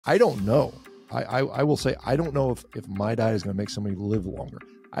I don't know. I will say, I don't know if my diet is going to make somebody live longer.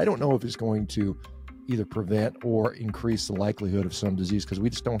 I don't know if it's going to either prevent or increase the likelihood of some disease, because we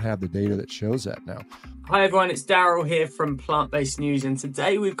just don't have the data that shows that now. Hi everyone, it's Daryl here from Plant-Based News, and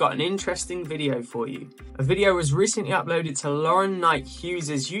today we've got an interesting video for you. A video was recently uploaded to Lauren Knight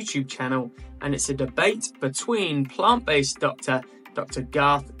Hughes' YouTube channel, and it's a debate between plant-based doctor Dr.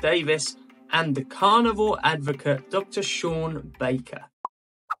 Garth Davis and the carnivore advocate Dr. Shawn Baker.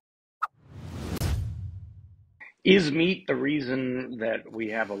 Is meat the reason that we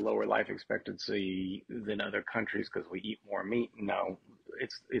have a lower life expectancy than other countries because we eat more meat? No,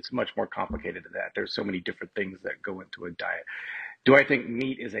 it's much more complicated than that. There's so many different things that go into a diet. Do I think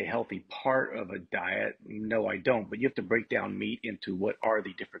meat is a healthy part of a diet? No, I don't. But you have to break down meat into what are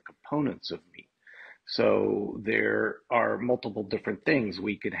the different components of meat. So there are multiple different things.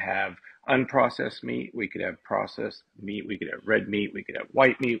 We could have unprocessed meat, we could have processed meat, we could have red meat, we could have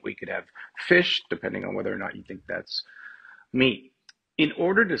white meat, we could have fish, depending on whether or not you think that's meat. In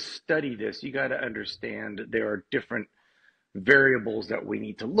order to study this, you got to understand there are different variables that we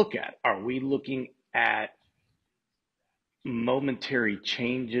need to look at. Are we looking at momentary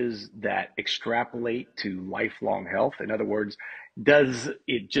changes that extrapolate to lifelong health? In other words, does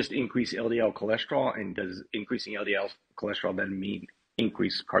it just increase LDL cholesterol, and does increasing LDL cholesterol then mean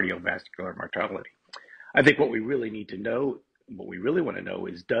increased cardiovascular mortality? I think what we really need to know, what we really want to know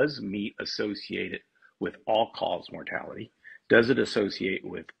is, does meat associate it with all-cause mortality? Does it associate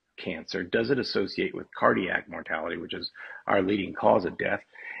with cancer? Does it associate with cardiac mortality, which is our leading cause of death?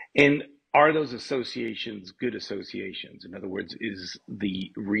 And are those associations good associations? In other words, is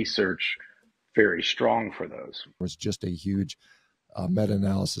the research very strong for those? It was just a huge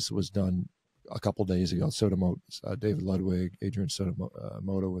meta-analysis that was done a couple days ago. David Ludwig, Adrian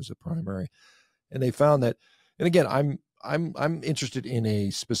Sotomoto was a primary, and they found that. And again, I'm interested in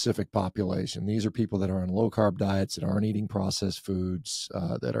a specific population. These are people that are on low carb diets, that aren't eating processed foods,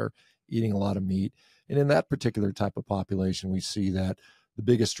 that are eating a lot of meat. And in that particular type of population, we see that the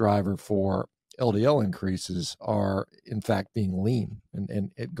biggest driver for LDL increases are, in fact, being lean.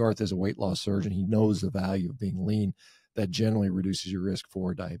 And Garth is a weight loss surgeon. He knows the value of being lean. That generally reduces your risk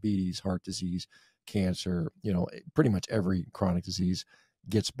for diabetes, heart disease, cancer. Pretty much every chronic disease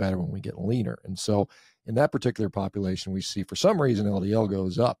gets better when we get leaner. And so in that particular population, we see for some reason LDL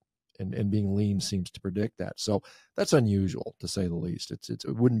goes up, and being lean seems to predict that. So that's unusual, to say the least. It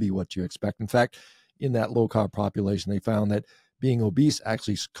wouldn't be what you expect. In fact, in that low carb population, they found that being obese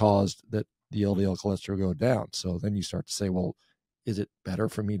actually caused that the LDL cholesterol go down. So then you start to say, well, is it better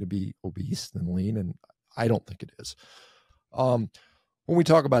for me to be obese than lean? And I don't think it is. When we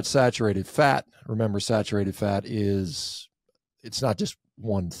talk about saturated fat, remember, saturated fat it's not just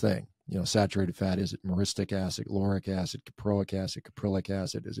one thing. Saturated fat, is it myristic acid, lauric acid, caproic acid, caprylic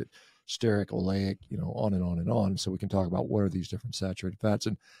acid? Is it stearic, oleic, on and on and on. So we can talk about what are these different saturated fats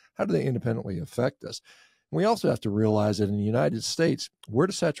and how do they independently affect us. And we also have to realize that in the United States, where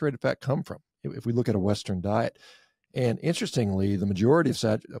does saturated fat come from? If we look at a Western diet, and interestingly, the majority of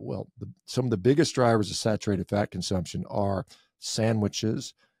some of the biggest drivers of saturated fat consumption are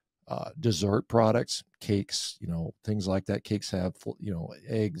sandwiches, dessert products, cakes, things like that. Cakes have,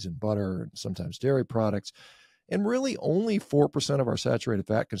 eggs and butter and sometimes dairy products. And really only 4% of our saturated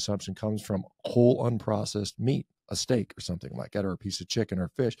fat consumption comes from whole unprocessed meat, a steak or something like that, or a piece of chicken or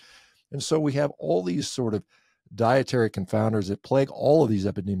fish. And so we have all these sort of dietary confounders that plague all of these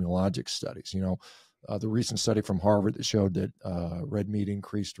epidemiologic studies. The recent study from Harvard that showed that red meat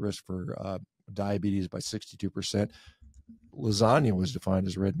increased risk for diabetes by 62%. Lasagna was defined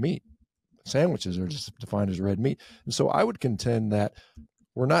as red meat. Sandwiches are just defined as red meat. And so I would contend that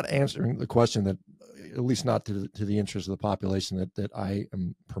we're not answering the question, that at least not to the interest of the population that I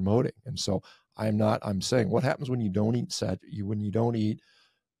am promoting. And so I'm saying, what happens when you don't eat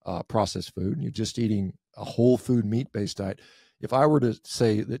processed food and you're just eating a whole food meat-based diet? If I were to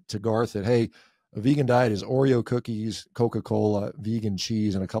say that to Garth that, hey, a vegan diet is Oreo cookies, Coca-Cola, vegan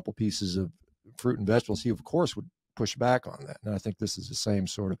cheese, and a couple pieces of fruit and vegetables, he of course would push back on that. And I think this is the same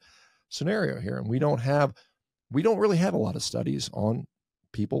sort of scenario here. And we don't really have a lot of studies on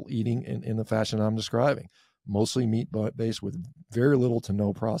people eating in the fashion I'm describing, mostly meat-based with very little to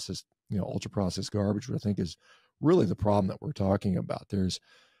no processed, ultra-processed garbage, which I think is really the problem that we're talking about. There's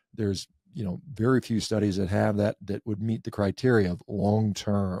very few studies that have that would meet the criteria of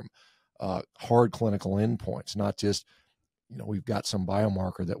long-term hard clinical endpoints, not just, we've got some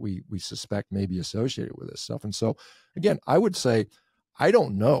biomarker that we suspect may be associated with this stuff. And so again, I would say, I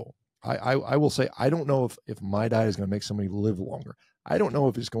don't know. I will say, I don't know if my diet is going to make somebody live longer. I don't know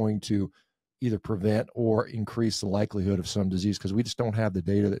if it's going to either prevent or increase the likelihood of some disease, because we just don't have the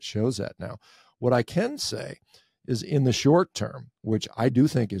data that shows that now. What I can say is in the short term, which I do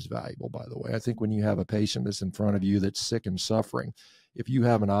think is valuable, by the way, I think when you have a patient that's in front of you that's sick and suffering, if you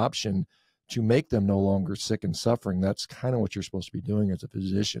have an option to make them no longer sick and suffering, that's kind of what you're supposed to be doing as a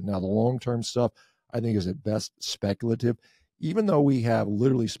physician. Now, the long-term stuff, I think, is at best speculative, even though we have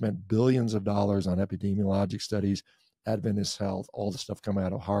literally spent billions of dollars on epidemiologic studies, Adventist Health, all the stuff coming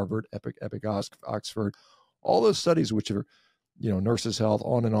out of Harvard, Epic Oxford, all those studies, which are, Nurses Health,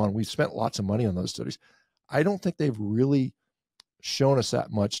 on and on. We've spent lots of money on those studies. I don't think they've really shown us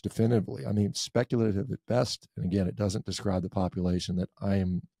that much definitively. I mean, speculative at best. And again, it doesn't describe the population that I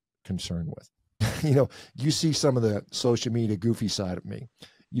am concerned with. You see some of the social media goofy side of me.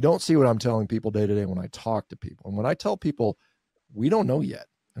 You don't see what I'm telling people day to day when I talk to people. And when I tell people, we don't know yet.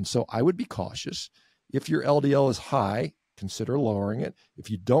 And so I would be cautious. If your LDL is high, consider lowering it. If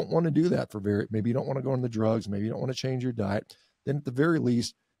you don't want to do that maybe you don't want to go on the drugs, maybe you don't want to change your diet, then at the very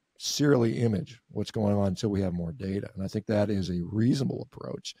least, serially image what's going on until we have more data. And I think that is a reasonable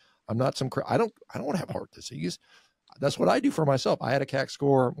approach. I'm not I don't want to have heart disease. That's what I do for myself. I had a CAC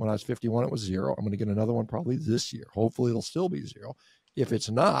score when I was 51, it was 0. I'm going to get another one probably this year. Hopefully it'll still be 0. If it's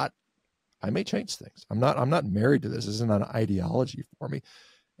not, I may change things. I'm not married to this. This isn't an ideology for me.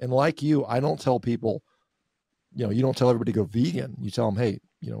 And like you, I don't tell people, you don't tell everybody to go vegan. You tell them, hey,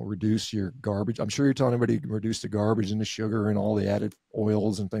 reduce your garbage. I'm sure you're telling everybody to reduce the garbage and the sugar and all the added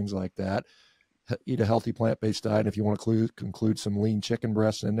oils and things like that. Eat a healthy plant-based diet. If you want to include some lean chicken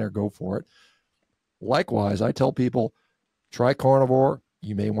breasts in there, go for it. Likewise, I tell people, try carnivore.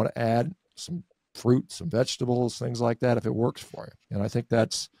 You may want to add some fruit, some vegetables, things like that if it works for you. And I think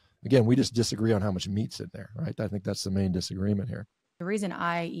that's, again, we just disagree on how much meat's in there, right? I think that's the main disagreement here. The reason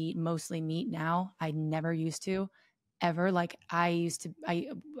I eat mostly meat now, I never used to ever. Like I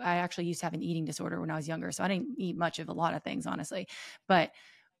actually used to have an eating disorder when I was younger. So I didn't eat much of a lot of things, honestly. But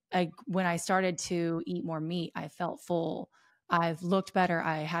when I started to eat more meat, I felt full. I've looked better.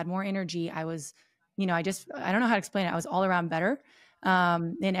 I had more energy. I was, I don't know how to explain it. I was all around better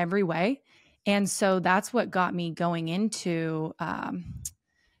in every way. And so that's what got me going into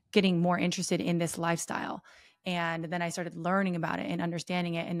getting more interested in this lifestyle. And then I started learning about it and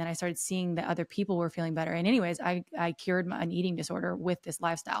understanding it. And then I started seeing that other people were feeling better. And anyways, I cured an eating disorder with this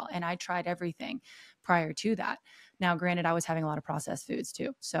lifestyle. And I tried everything prior to that. Now, granted, I was having a lot of processed foods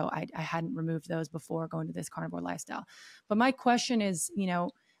too. So I hadn't removed those before going to this carnivore lifestyle. But my question is,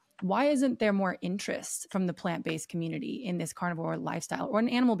 why isn't there more interest from the plant-based community in this carnivore lifestyle or an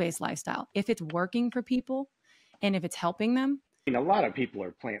animal-based lifestyle? If it's working for people and if it's helping them. A lot of people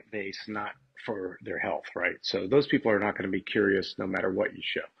are plant-based, not for their health, right? So those people are not going to be curious no matter what you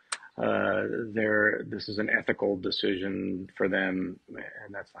show. This is an ethical decision for them,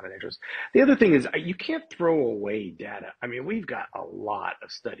 and that's not an interest. The other thing is you can't throw away data. I mean, we've got a lot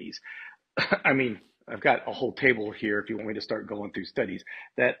of studies. I mean, I've got a whole table here if you want me to start going through studies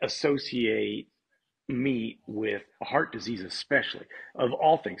that associate meat with heart disease, especially, of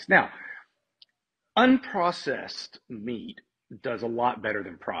all things. Now, unprocessed meat does a lot better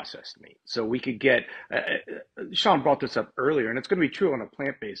than processed meat. So we could get, Shawn brought this up earlier, and it's going to be true on a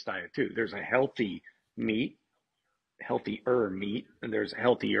plant-based diet too. There's a healthy meat, healthier meat, and there's a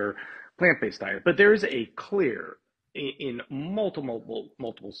healthier plant-based diet. But there is a clear, in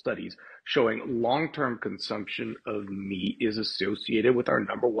multiple studies, showing long-term consumption of meat is associated with our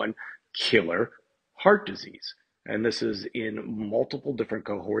number one killer, heart disease. And this is in multiple different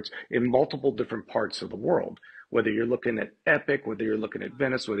cohorts in multiple different parts of the world. Whether you're looking at Epic, whether you're looking at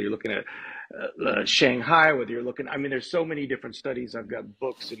Venice, whether you're looking at Shanghai, whether you're looking, I mean, there's so many different studies. I've got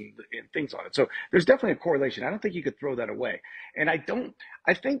books and things on it. So there's definitely a correlation. I don't think you could throw that away. And I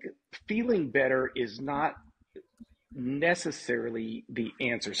think feeling better is not necessarily the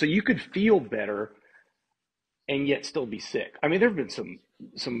answer. So you could feel better and yet still be sick. I mean, there have been some,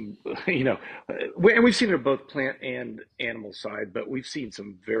 and we've seen it on both plant and animal side, but we've seen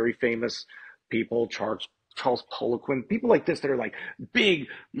some very famous people, Charles Poliquin, people like this that are like big,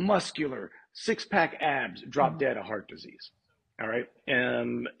 muscular, six-pack abs, drop dead of heart disease. All right.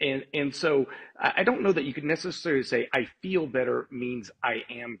 And so I don't know that you could necessarily say I feel better means I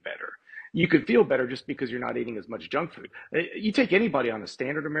am better. You could feel better just because you're not eating as much junk food. You take anybody on a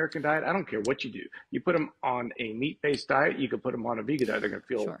standard American diet, I don't care what you do. You put them on a meat-based diet, you could put them on a vegan diet, they're going to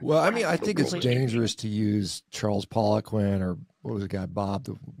feel. Sure. Well, I mean, I think it's dangerous to use Charles Poliquin or what was the guy, Bob,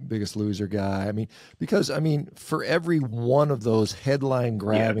 the Biggest Loser guy. I mean, because, for every one of those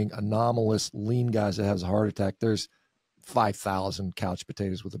headline-grabbing, anomalous, lean guys that has a heart attack, there's 5,000 couch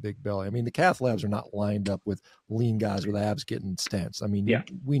potatoes with a big belly. I mean, the cath labs are not lined up with lean guys with abs getting stents. I mean,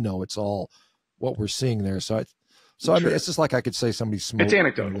 we know it's all what we're seeing there. So I mean, it's just like I could say somebody smoked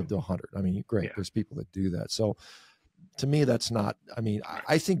and lived to 100. I mean, great. Yeah. There's people that do that. So to me, that's not, I mean,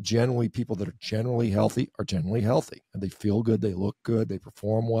 I think generally people that are generally healthy are generally healthy, and they feel good. They look good. They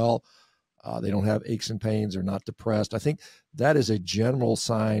perform well. They don't have aches and pains. They're not depressed. I think that is a general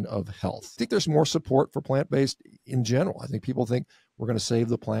sign of health. I think there's more support for plant-based in general. I think people think we're going to save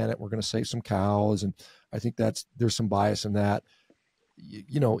the planet. We're going to save some cows. And I think there's some bias in that.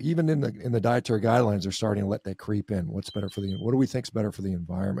 You know, even in the dietary guidelines, they're starting to let that creep in. What do we think is better for the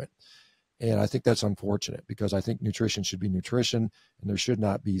environment? And I think that's unfortunate, because I think nutrition should be nutrition, and there should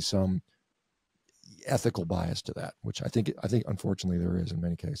not be some ethical bias to that, which I think unfortunately there is in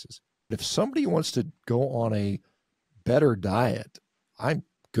many cases. If somebody wants to go on a better diet, I'm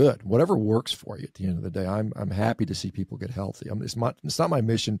good. Whatever works for you at the end of the day, I'm happy to see people get healthy. It's not my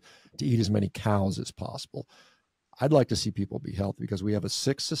mission to eat as many cows as possible. I'd like to see people be healthy, because we have a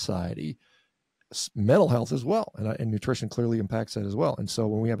sick society, mental health as well, and nutrition clearly impacts that as well. And so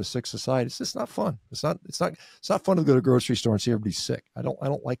when we have a sick society, it's just not fun. It's not fun to go to the grocery store and see everybody sick. I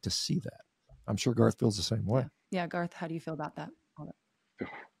don't like to see that. I'm sure Garth feels the same way. Yeah, Garth, how do you feel about that?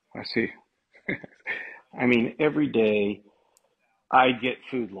 I see. I mean, every day I get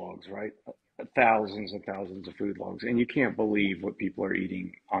food logs, right? Thousands and thousands of food logs, and you can't believe what people are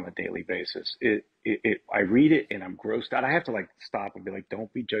eating on a daily basis. I read it and I'm grossed out. I have to like stop and be like,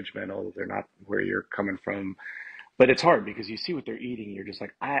 don't be judgmental. They're not where you're coming from. But it's hard, because you see what they're eating. You're just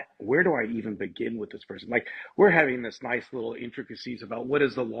like, where do I even begin with this person? Like, we're having this nice little intricacies about what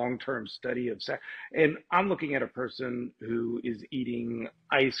is the long-term study of sex. And I'm looking at a person who is eating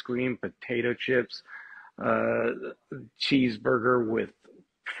ice cream, potato chips, cheeseburger with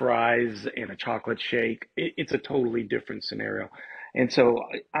fries and a chocolate shake. It's a totally different scenario. And so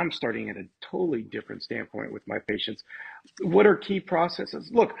I'm starting at a totally different standpoint with my patients. What are key processes?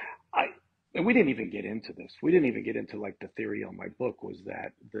 Look, and we didn't even get into this. We didn't even get into like the theory on my book was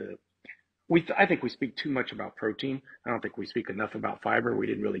that I think we speak too much about protein. I don't think we speak enough about fiber. We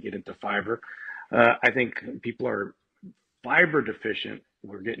didn't really get into fiber. I think people are fiber deficient.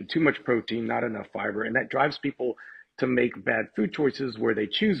 We're getting too much protein, not enough fiber. And that drives people to make bad food choices where they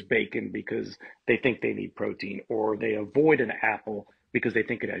choose bacon because they think they need protein, or they avoid an apple because they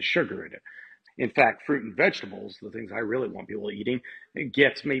think it has sugar in it. In fact, fruit and vegetables, the things I really want people eating, it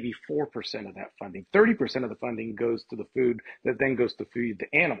gets maybe 4% of that funding. 30% of the funding goes to the food that then goes to feed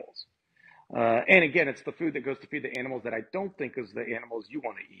the animals. And again, it's the food that goes to feed the animals that I don't think is the animals you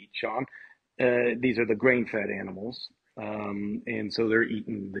want to eat, Shawn. These are the grain-fed animals. And so they're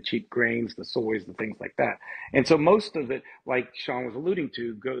eating the cheap grains, the soys, the things like that. And so most of it, like Shawn was alluding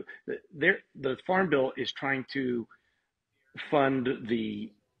to, the Farm Bill is trying to fund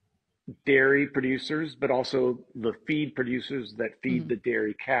the dairy producers, but also the feed producers that feed the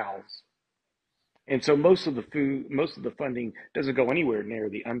dairy cows. And so most of the funding doesn't go anywhere near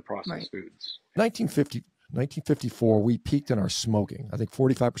the unprocessed foods. 1954, we peaked in our smoking. I think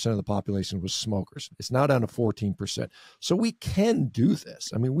 45% of the population was smokers. It's now down to 14%. So we can do this.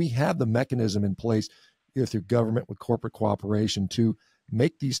 I mean, we have the mechanism in place, either through government with corporate cooperation, to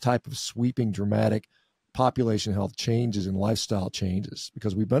make these type of sweeping, dramatic population health changes and lifestyle changes,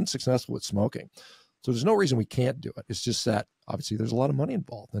 because we've been successful with smoking. So there's no reason we can't do it. It's just that obviously there's a lot of money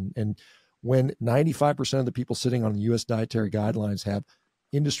involved. And when 95% of the people sitting on the U.S. dietary guidelines have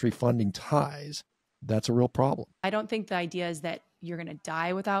industry funding ties, that's a real problem. I don't think the idea is that you're going to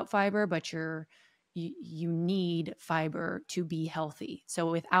die without fiber, but you need fiber to be healthy.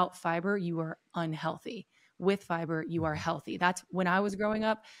 So without fiber, you are unhealthy. With fiber, you are healthy. That's when I was growing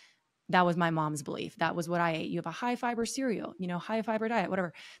up. That was my mom's belief. That was what I ate. You have a high fiber cereal, high fiber diet,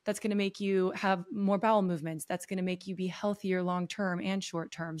 whatever. That's going to make you have more bowel movements. That's going to make you be healthier long-term and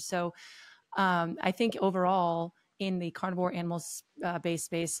short-term. So I think overall in the carnivore animals based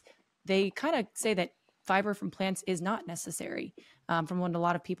space, they kind of say that fiber from plants is not necessary from what a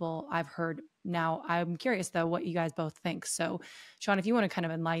lot of people I've heard. Now, I'm curious, though, what you guys both think. So, Shawn, if you want to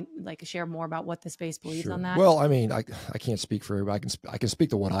kind of share more about what the space believes on that. Well, I mean, I can't speak for everybody. I can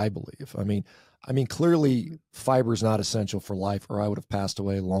speak to what I believe. I mean, clearly fiber is not essential for life, or I would have passed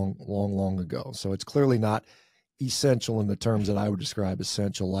away long ago. So it's clearly not essential in the terms that I would describe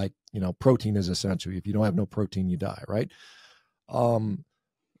essential, like, protein is essential. If you don't have no protein, you die, right?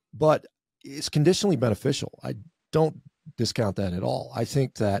 But it's conditionally beneficial. I don't discount that at all. I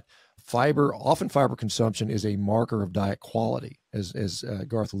think that fiber consumption is a marker of diet quality, as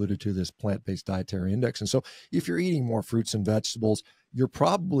Garth alluded to, this plant-based dietary index. And so if you're eating more fruits and vegetables, you're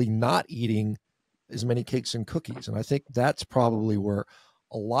probably not eating as many cakes and cookies. And I think that's probably where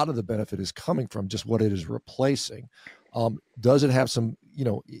a lot of the benefit is coming from, just what it is replacing. Does it have some,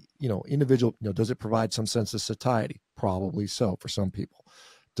 individual, does it provide some sense of satiety? Probably so for some people.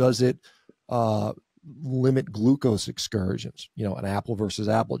 Does it limit glucose excursions? An apple versus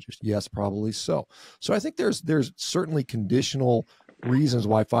apple juice? Yes, probably so. So I think there's certainly conditional reasons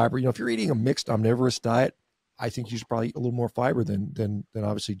why fiber, if you're eating a mixed omnivorous diet, I think you should probably eat a little more fiber than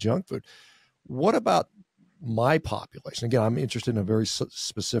obviously junk food. What about my population? Again, I'm interested in a very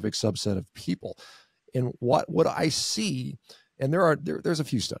specific subset of people. And what I see, and there's a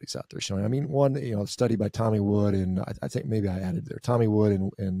few studies out there showing. I mean, one, a study by Tommy Wood, and I think maybe I added there, Tommy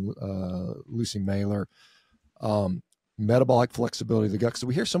Wood and Lucy Mailer, metabolic flexibility of the gut. Because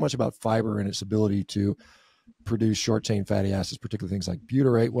we hear so much about fiber and its ability to produce short chain fatty acids, particularly things like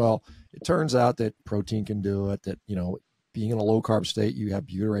butyrate. Well, it turns out that protein can do it. That being in a low carb state, you have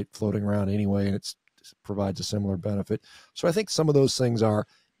butyrate floating around anyway, and it provides a similar benefit. So I think some of those things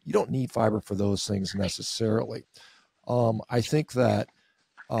you don't need fiber for those things necessarily. I think that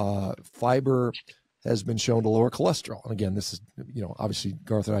fiber has been shown to lower cholesterol. And again, this is, obviously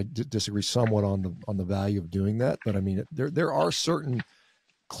Garth and I disagree somewhat on the value of doing that, but I mean, there are certain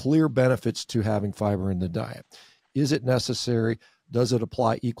clear benefits to having fiber in the diet. Is it necessary? Does it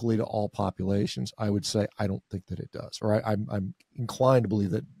apply equally to all populations? I would say I don't think that it does, or I'm inclined to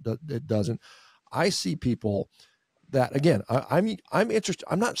believe that it doesn't. I see people that, again, I'm interested.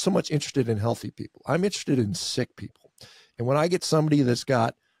 I'm not so much interested in healthy people. I'm interested in sick people. And when I get somebody that's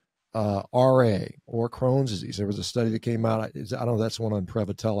got RA or Crohn's disease, there was a study that came out. I don't know. That's one on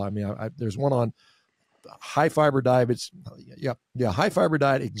Prevotella. I mean, there's one on high fiber diet. High fiber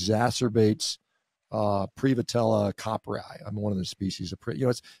diet exacerbates Prevotella copri. I'm one of the species of,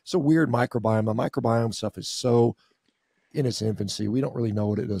 it's a weird microbiome. The microbiome stuff is so in its infancy. We don't really know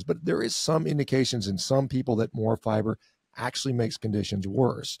what it does, but there is some indications in some people that more fiber actually makes conditions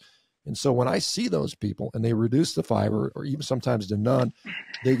worse. And so when I see those people and they reduce the fiber or even sometimes to none,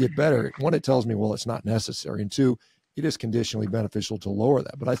 they get better. One, it tells me, well, it's not necessary. And two, it is conditionally beneficial to lower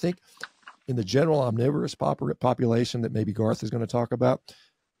that. But I think in the general omnivorous population that maybe Garth is going to talk about,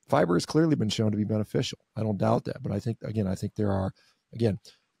 fiber has clearly been shown to be beneficial. I don't doubt that. But I think there are,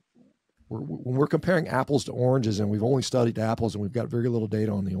 when we're comparing apples to oranges and we've only studied apples and we've got very little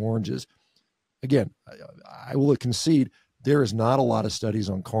data on the oranges, again, I will concede there is not a lot of studies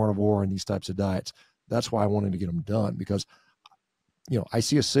on carnivore and these types of diets. That's why I wanted to get them done, because, I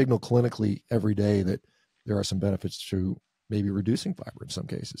see a signal clinically every day that there are some benefits to maybe reducing fiber in some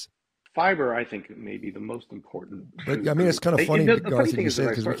cases. Fiber, I think, may be the most important. But I mean, it's kind of funny, Garth, that you say,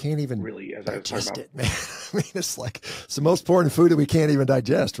 because we can't even really digest it, man. I mean, it's like it's the most important food that we can't even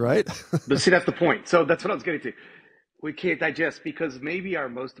digest, right? But see, that's the point. So that's what I was getting to. We can't digest because maybe our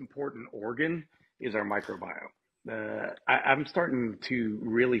most important organ is our microbiome. I'm starting to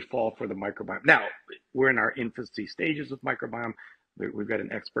really fall for the microbiome. Now, we're in our infancy stages of microbiome. We've got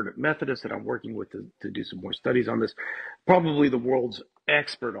an expert at Methodist that I'm working with to do some more studies on this. Probably the world's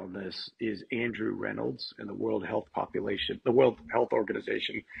expert on this is Andrew Reynolds in the World Health Organization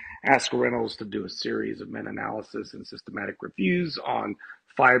asked Reynolds to do a series of meta-analysis and systematic reviews on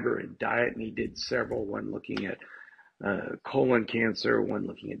fiber and diet, and he did several, one looking at colon cancer, one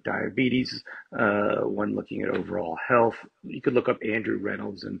looking at diabetes, one looking at overall health. You could look up Andrew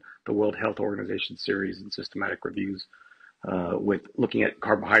Reynolds and the World Health Organization series and systematic reviews with looking at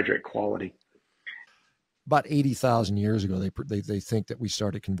carbohydrate quality. About 80,000 years ago, they think that we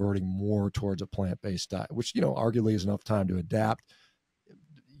started converting more towards a plant-based diet, which, arguably is enough time to adapt.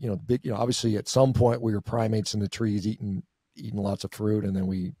 Obviously at some point we were primates in the trees eating lots of fruit, and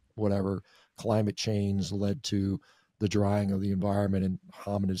then climate change led to the drying of the environment, and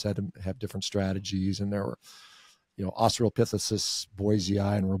hominids had to have different strategies. And there were, Australopithecus,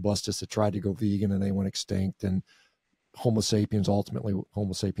 boisei, and robustus that tried to go vegan and they went extinct. And Homo sapiens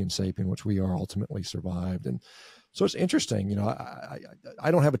sapien, which we are, ultimately survived. And so it's interesting.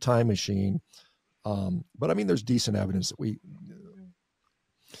 I don't have a time machine, but I mean, there's decent evidence that we.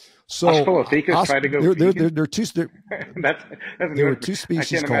 So Australopithecus tried to go vegan. There are two. There were two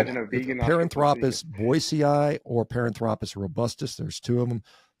species called Paranthropus boisei or Paranthropus robustus. There's two of them.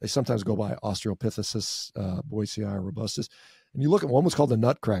 They sometimes go by Australopithecus boisei or robustus. And you look at one was called the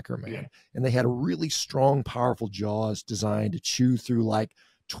Nutcracker Man, and they had really strong, powerful jaws designed to chew through like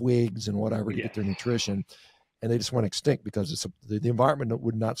twigs and whatever to get their nutrition. And they just went extinct because the environment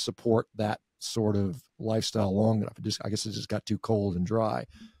would not support that sort of lifestyle long enough. I guess it just got too cold and dry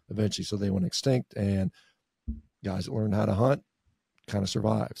eventually. So they went extinct, and guys that learned how to hunt kind of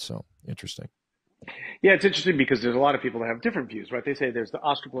survived. So interesting. Yeah, it's interesting because there's a lot of people that have different views, right? They say there's the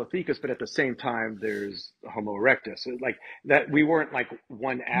Australopithecus, but at the same time, there's Homo erectus. Like that, we weren't like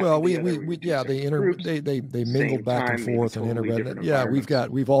one after Well, the other. We were two yeah, separate groups, they mingled same back and time, maybe forth and totally interbred. different Yeah, environments.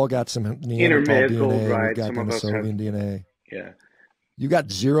 we've all got some Neanderthal Intermingled, DNA. We've right? got Some of us have, Denisovan DNA. yeah. You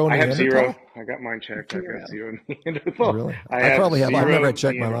got zero I have zero. Neanderthal? I got mine checked. I've got Zero. zero Oh, Neanderthal. really? I I have probably have. I've never zero had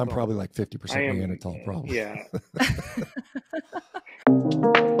checked mine. I'm Neanderthal. probably like I 50% am, Neanderthal, probably. yeah.